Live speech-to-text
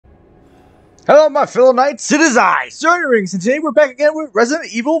Hello, my fellow knights. It is I, Sir Rings, and today we're back again with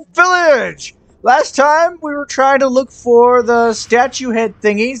Resident Evil Village. Last time we were trying to look for the statue head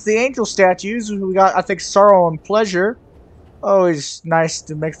thingies, the angel statues. We got, I think, Sorrow and Pleasure. Always nice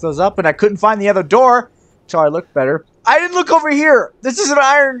to mix those up, and I couldn't find the other door until I looked better. I didn't look over here. This is an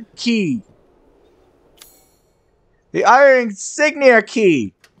iron key. The iron insignia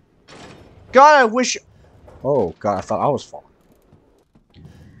key. God, I wish... Oh, God, I thought I was falling.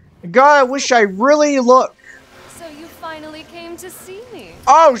 God, I wish I really looked. So you finally came to see me.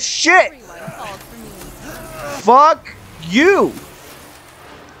 Oh, shit! Everyone called for me. Fuck you!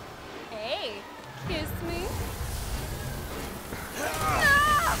 Hey, kiss me.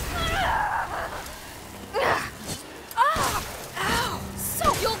 Ow!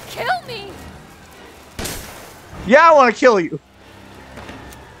 So you'll kill me? Yeah, I want to kill you.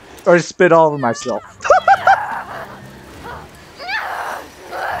 Or spit all over myself.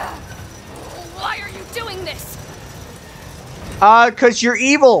 Why are you doing this? 'Cause you're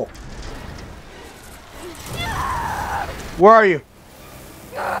evil. Where are you?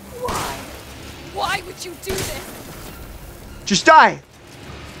 Why? Why would you do this? Just die.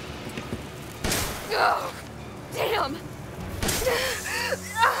 Oh, damn.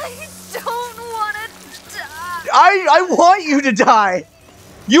 I don't want to die. I want you to die.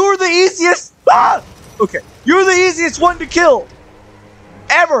 You're the easiest. Ah! Okay, you're the easiest one to kill.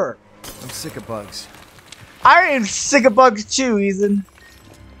 Ever. I'm sick of bugs. I am sick of bugs too, Ethan.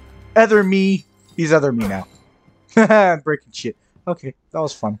 Other me. He's other me now. Breaking shit. Okay, that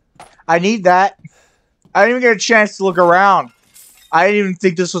was fun. I need that. I didn't even get a chance to look around. I didn't even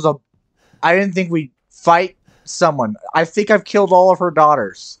think this was a... I didn't think we'd fight someone. I think I've killed all of her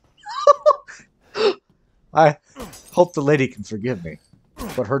daughters. I hope the lady can forgive me.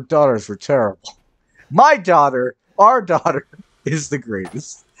 But her daughters were terrible. My daughter, our daughter, is the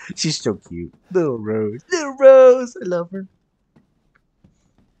greatest. She's so cute. Little Rose. Little Rose. I love her.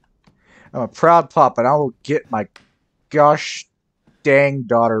 I'm a proud pop, and I will get my gosh dang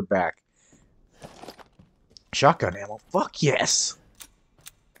daughter back. Shotgun ammo. Fuck yes.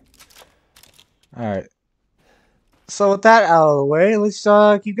 Alright. So with that out of the way, let's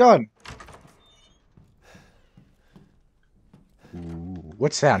keep going. Ooh,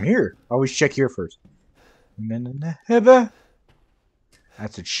 what's down here? Always check here first.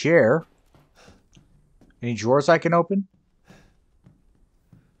 That's a chair. Any drawers I can open?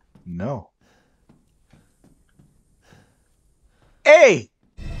 No. Hey!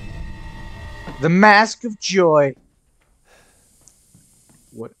 The Mask of Joy.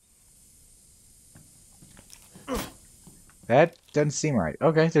 What? That doesn't seem right.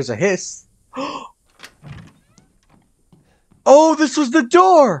 Okay, there's a hiss. Oh, this was the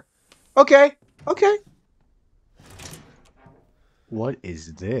door! Okay, okay. What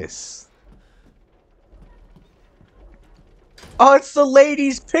is this? Oh, it's the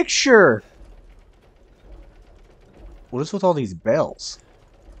lady's picture! What is with all these bells?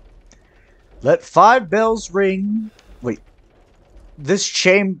 Let 5 bells ring. Wait. This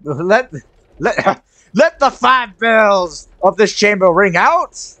chamber... Let the 5 bells of this chamber ring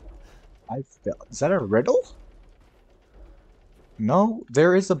out! 5 bells. Is that a riddle? No,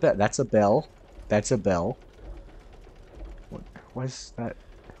 there is a bell. That's a bell. That's a bell. What is that?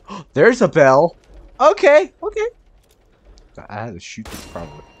 There's a bell. Okay, okay. I had to shoot this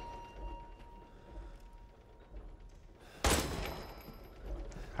probably.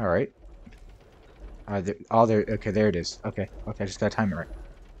 All right. Oh, there. Okay, there it is. Okay, okay. I just gotta time it right.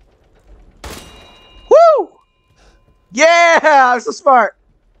 Woo! Yeah, I'm so smart.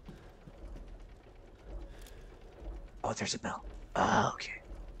 Oh, there's a bell. Oh, okay.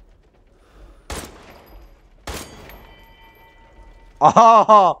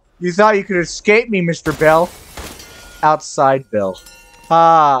 Oh, you thought you could escape me, Mr. Bell. Outside bell.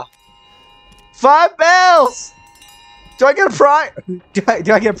 Ah. 5 bells! Do I get a prize? Do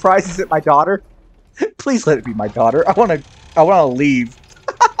I get prizes at my daughter? Please let it be my daughter. I wanna leave.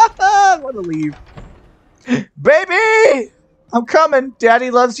 I wanna leave. Baby! I'm coming. Daddy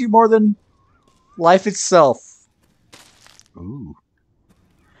loves you more than life itself. Ooh.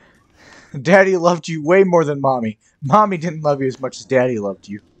 Daddy loved you way more than Mommy. Mommy didn't love you as much as Daddy loved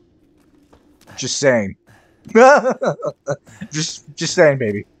you. Just saying. just saying,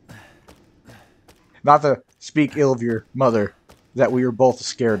 baby. Not to speak ill of your mother that we were both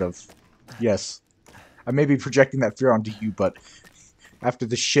scared of. Yes. I may be projecting that fear onto you, but after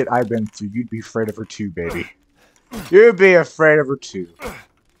the shit I've been through, you'd be afraid of her too, baby. You'd be afraid of her too.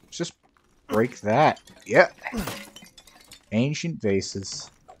 Just break that. Yep. Ancient vases.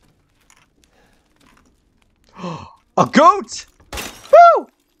 A goat! Woo!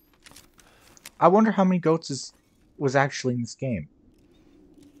 I wonder how many goats was actually in this game.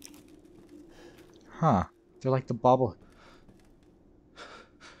 Huh. They're like the bobble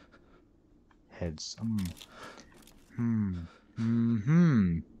heads.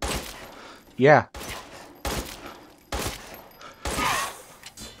 Yeah.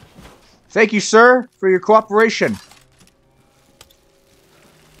 Thank you, sir, for your cooperation.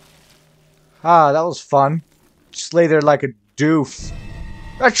 Ah, that was fun. Just lay there like a doof.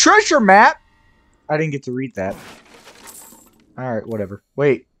 A treasure map! I didn't get to read that. Alright, whatever.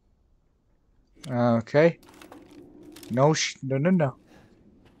 Wait. Okay. No, no.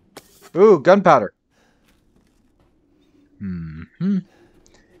 Ooh, gunpowder.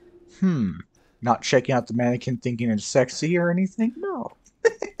 Not checking out the mannequin thinking it's sexy or anything? No.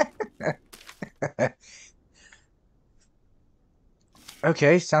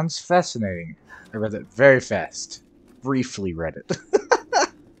 Okay, sounds fascinating. I read it very fast. Briefly read it.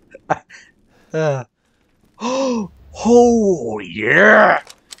 Oh, yeah!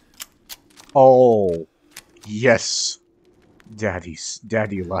 Oh, yes.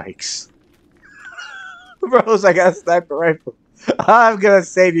 Daddy likes. Bros, I got a sniper rifle. I'm gonna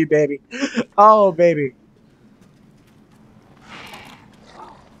save you, baby. Oh, baby.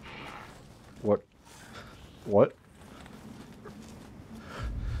 What? What?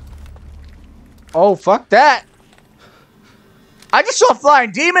 Oh, fuck that! I just saw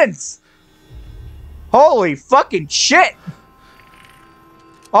flying demons! Holy fucking shit!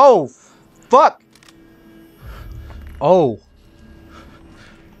 Oh, fuck! Oh.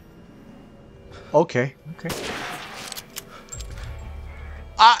 Okay.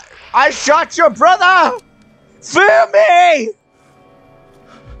 I shot your brother! Fear me!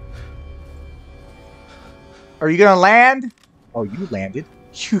 Are you gonna land? Oh, you landed.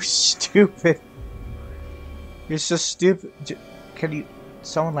 You stupid. You're so stupid. Can you...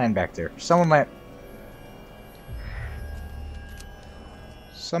 Someone land back there. Someone land...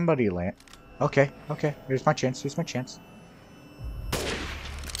 Somebody land. Okay. Here's my chance.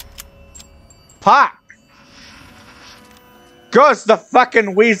 Pop! Goes the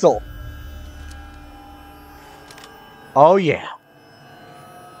fucking weasel. Oh, yeah.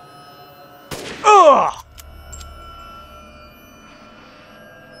 Ugh!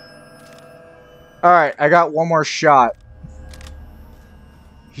 Alright, I got one more shot.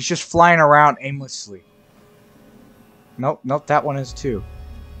 He's just flying around aimlessly. Nope, that one is too.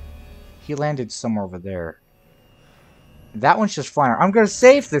 He landed somewhere over there. That one's just flying around. I'm gonna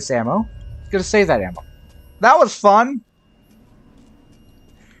save this ammo. I'm gonna save that ammo. That was fun!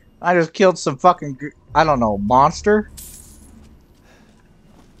 I just killed some fucking, I don't know, monster?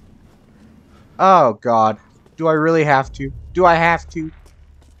 Oh, God. Do I really have to? Do I have to?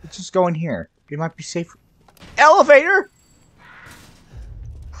 Let's just go in here. It might be safer. Elevator!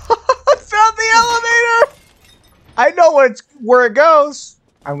 I found the elevator! I know where it goes.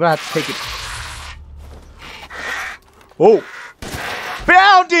 I'm gonna have to take it. Oh!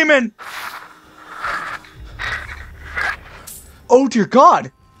 Down, demon! Oh, dear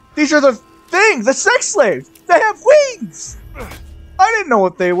God! These are the things! The sex slaves! They have wings! I didn't know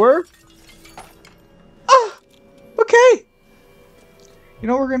what they were. Ah! Okay! You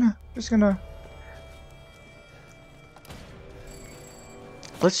know, just gonna...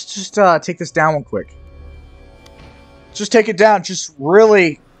 Let's just take this down one quick. Just take it down, just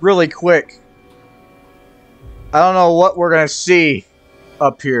really quick. I don't know what we're gonna see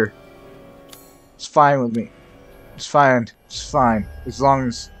up here. It's fine with me. It's fine. As long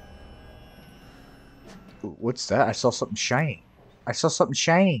as... What's that? I saw something shiny.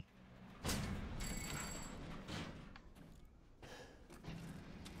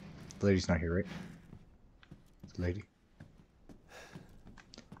 The lady's not here, right? Lady.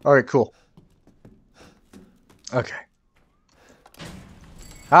 Alright, cool. Okay.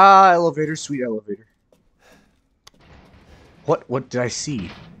 Ah, elevator, sweet elevator. What did I see?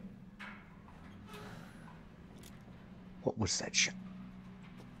 What was that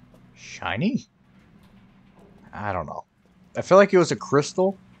shiny? I don't know. I feel like it was a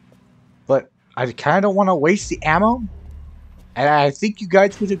crystal, but I kind of don't want to waste the ammo. And I think you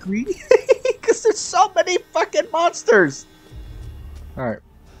guys would agree, because there's so many fucking monsters. Alright.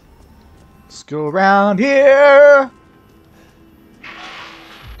 Let's go around here.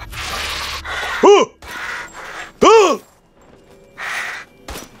 Ooh! Ooh!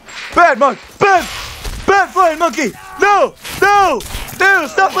 Bad monkey! Bad flying monkey! No!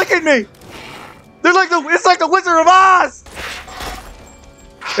 Stop licking me! It's like the Wizard of Oz!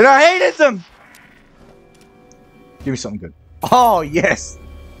 And I hated them! Give me something good. Oh, yes!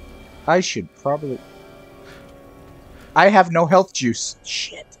 I should probably... I have no health juice.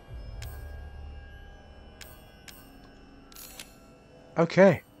 Shit.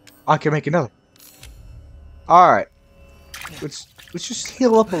 Okay. I can make another. Alright. Let's just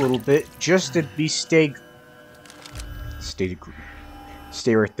heal up a little bit. Just to be stay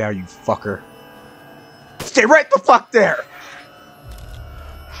right there, you fucker. Stay right the fuck there!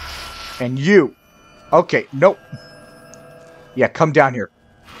 And you. Okay, nope. Yeah, come down here.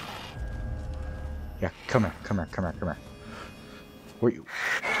 Yeah, come here. Where you?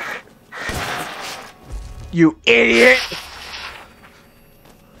 You idiot!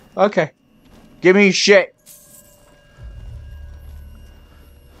 Okay. Give me shit.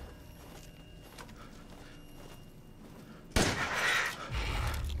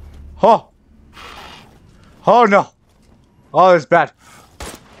 Oh. Oh no. Oh, that's bad.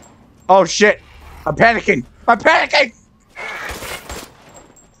 Oh shit. I'm panicking.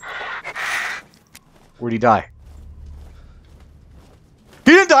 Where'd he die?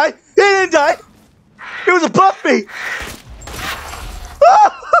 He didn't die! He was above me!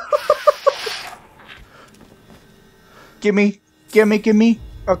 Gimme.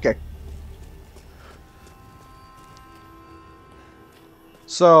 Okay.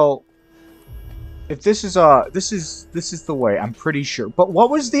 So, if this is the way, I'm pretty sure. But what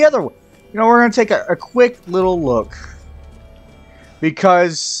was the other one? You know, we're gonna take a quick little look.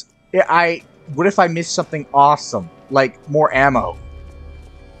 Because what if I missed something awesome? Like more ammo.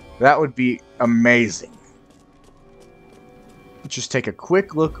 That would be amazing. Just take a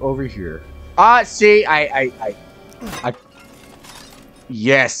quick look over here. See,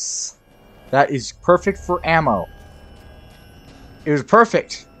 yes. That is perfect for ammo. It was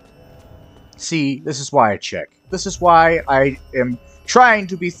perfect. See, this is why I check. This is why I am trying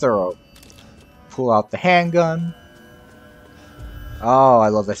to be thorough. Pull out the handgun. Oh, I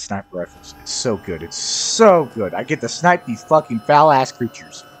love that sniper rifles. It's so good. It's so good. I get to snipe these fucking foul-ass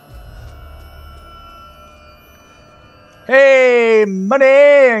creatures. Hey,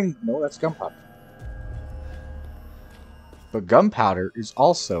 money! No, that's gunpowder. But gunpowder is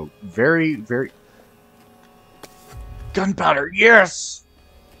also very, very... Gunpowder, yes!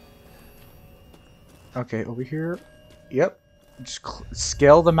 Okay, over here. Yep. Just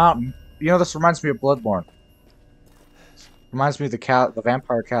scale the mountain. You know, this reminds me of Bloodborne. Reminds me of the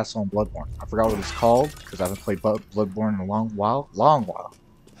vampire castle in Bloodborne. I forgot what it's called, because I haven't played Bloodborne in a long while.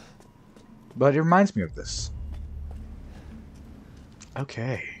 But it reminds me of this.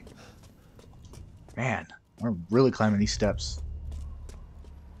 Okay. Man, we're really climbing these steps.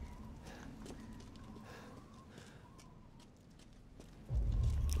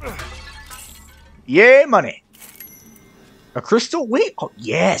 Yay, money! A crystal? Wait! Oh,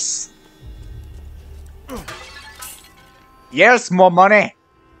 yes! Yes, more money!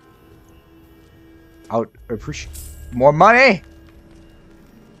 I would appreciate more money!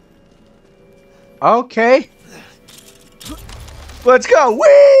 Okay. Let's go!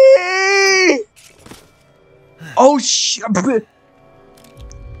 Whee! Oh, shit!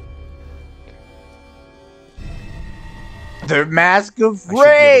 The Mask of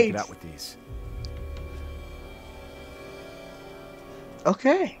Rage! Get out with these.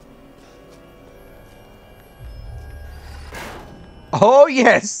 Okay. Oh,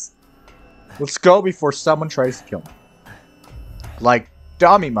 yes! Let's go before someone tries to kill me. Like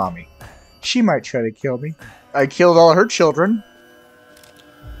Dummy Mommy. She might try to kill me. I killed all her children.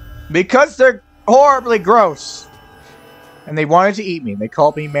 Because they're horribly gross. And they wanted to eat me. They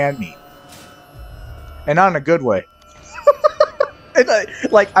called me man-meat. And not in a good way.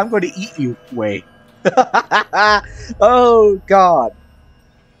 Like, I'm going to eat you way. Oh, God.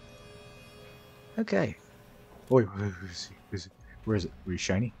 Okay. Wait, where is he? Where is it? Where is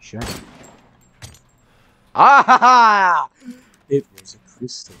shiny? Shiny. Ah! It was a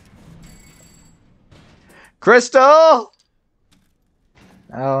crystal. Crystal!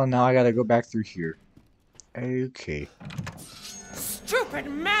 Oh, now I gotta go back through here. Okay. Stupid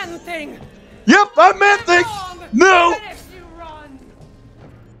man thing! Yep, I'm man thing! No! Run.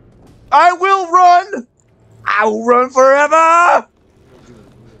 I will run! I will run forever!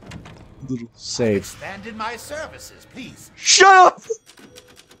 Little save. Expanded my services, please. Shut up!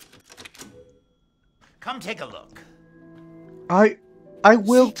 Come take a look. I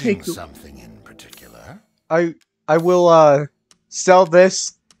will take something in particular. I will sell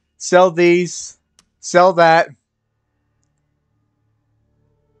this, sell these, sell that.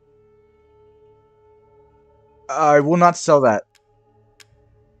 I will not sell that.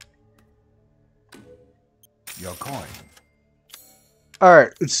 Your coin.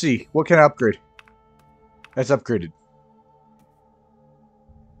 Alright, let's see. What can I upgrade? That's upgraded.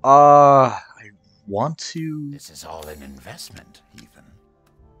 I want to... This is all an investment, Ethan.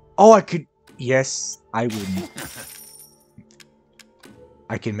 Oh, I could... Yes, I will.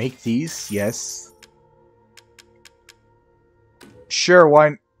 I can make these, yes. Sure,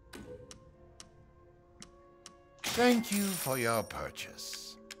 why? Thank you for your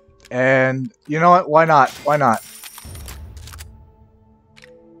purchase. And you know what? Why not? Why not?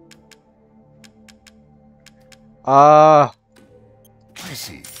 I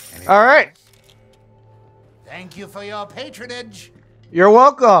see. All right. Thank you for your patronage. You're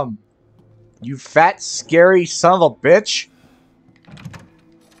welcome. You fat, scary son of a bitch.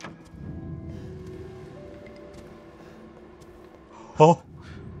 Oh.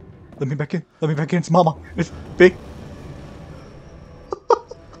 Let me back in. Let me back in. It's Mama. It's big.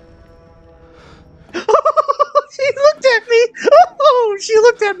 She looked at me. Oh, she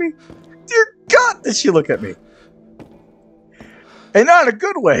looked at me. Dear God, did she look at me? And not in a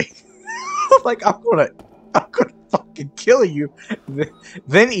good way. Like, I'm gonna fucking kill you,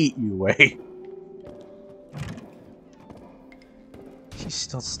 then eat you way. She's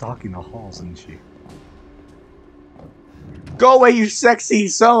still stalking the halls, isn't she? Go away, you sexy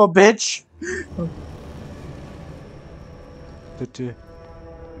son of a bitch!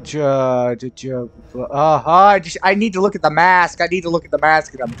 I need to look at the mask. I need to look at the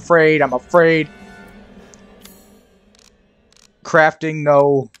mask, and I'm afraid. Crafting,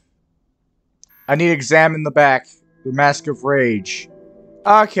 no. I need to examine the back. The Mask of Rage.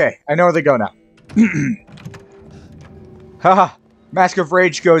 Okay, I know where they go now. Haha, Mask of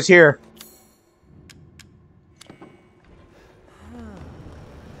Rage goes here.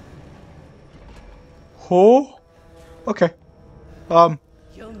 Oh? Okay.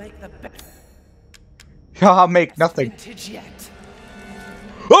 You'll make the best I'll make nothing. vintage yet.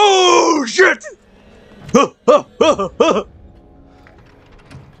 Oh, shit!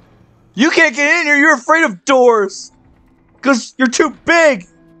 You can't get in here, you're afraid of doors! Because you're too big!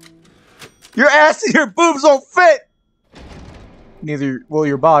 Your ass and your boobs don't fit! Neither will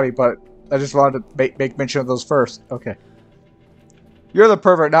your body, but I just wanted to make mention of those first. Okay. You're the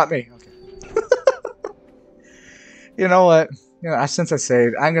pervert, not me. Okay. You know what? You know, since I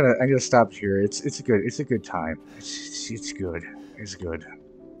saved, I'm gonna stop here. It's a good time. It's good. It's good.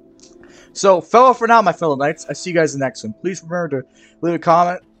 So, for now, my fellow knights, I see you guys in the next one. Please remember to leave a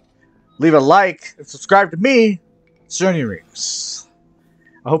comment, leave a like, and subscribe to me, Sony Rings.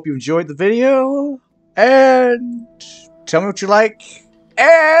 I hope you enjoyed the video, and tell me what you like,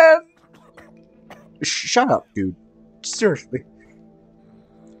 and shut up, dude. Seriously.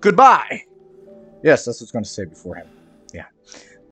 Goodbye. Yes, that's what I was going to say beforehand.